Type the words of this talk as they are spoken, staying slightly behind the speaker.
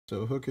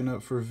So hooking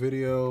up for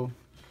video,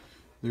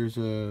 there's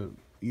a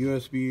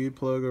USB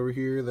plug over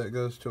here that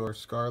goes to our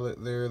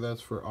Scarlett there. That's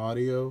for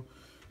audio.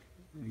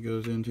 It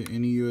goes into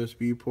any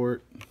USB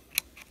port.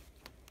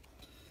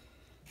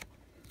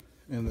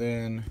 And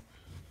then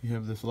you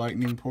have this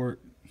lightning port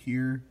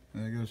here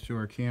that goes to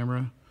our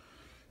camera.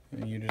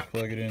 And you just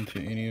plug it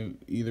into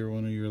either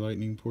one of your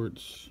lightning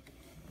ports.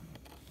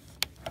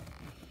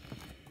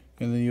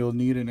 And then you'll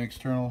need an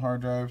external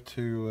hard drive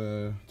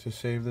to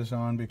save this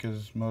on,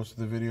 because most of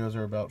the videos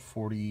are about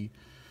 42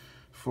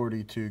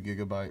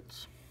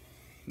 gigabytes.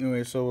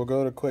 Anyway, so we'll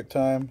go to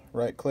QuickTime,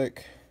 right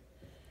click,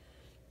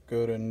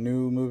 go to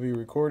New Movie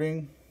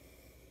Recording.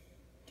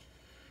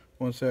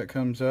 Once that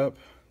comes up,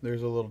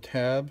 there's a little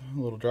tab, a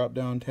little drop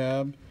down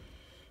tab.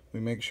 We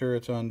make sure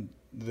it's on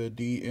the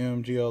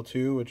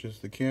DMGL2, which is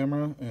the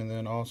camera, and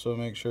then also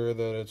make sure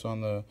that it's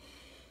on the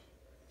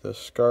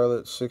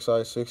Scarlett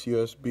 6i6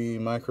 USB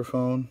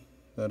microphone.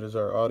 That is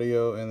our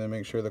audio, and then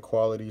make sure the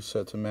quality is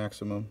set to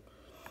maximum.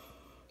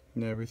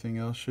 And everything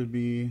else should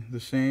be the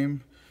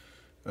same.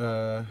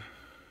 You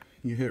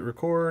hit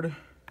record.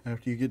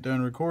 After you get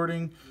done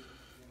recording,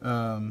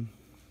 when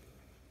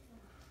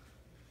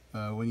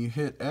you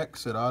hit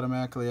X, it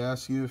automatically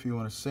asks you if you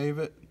want to save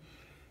it.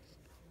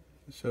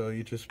 So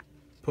you just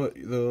put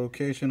the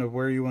location of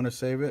where you want to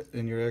save it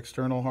in your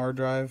external hard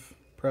drive,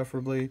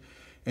 preferably,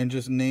 and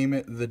just name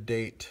it the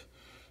date.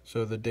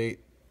 So the date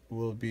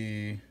will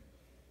be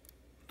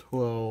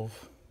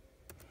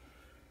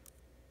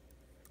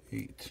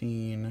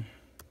 12/18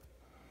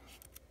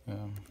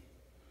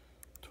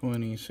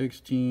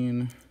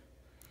 2016,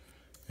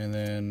 and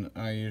then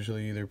I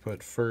usually either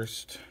put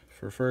first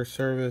for first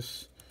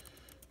service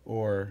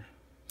or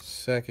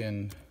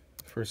second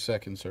for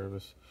second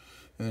service,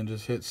 and then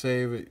just hit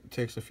save. It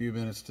takes a few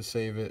minutes to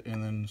save it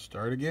and then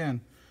start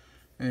again.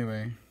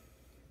 Anyway,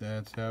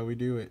 that's how we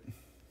do it.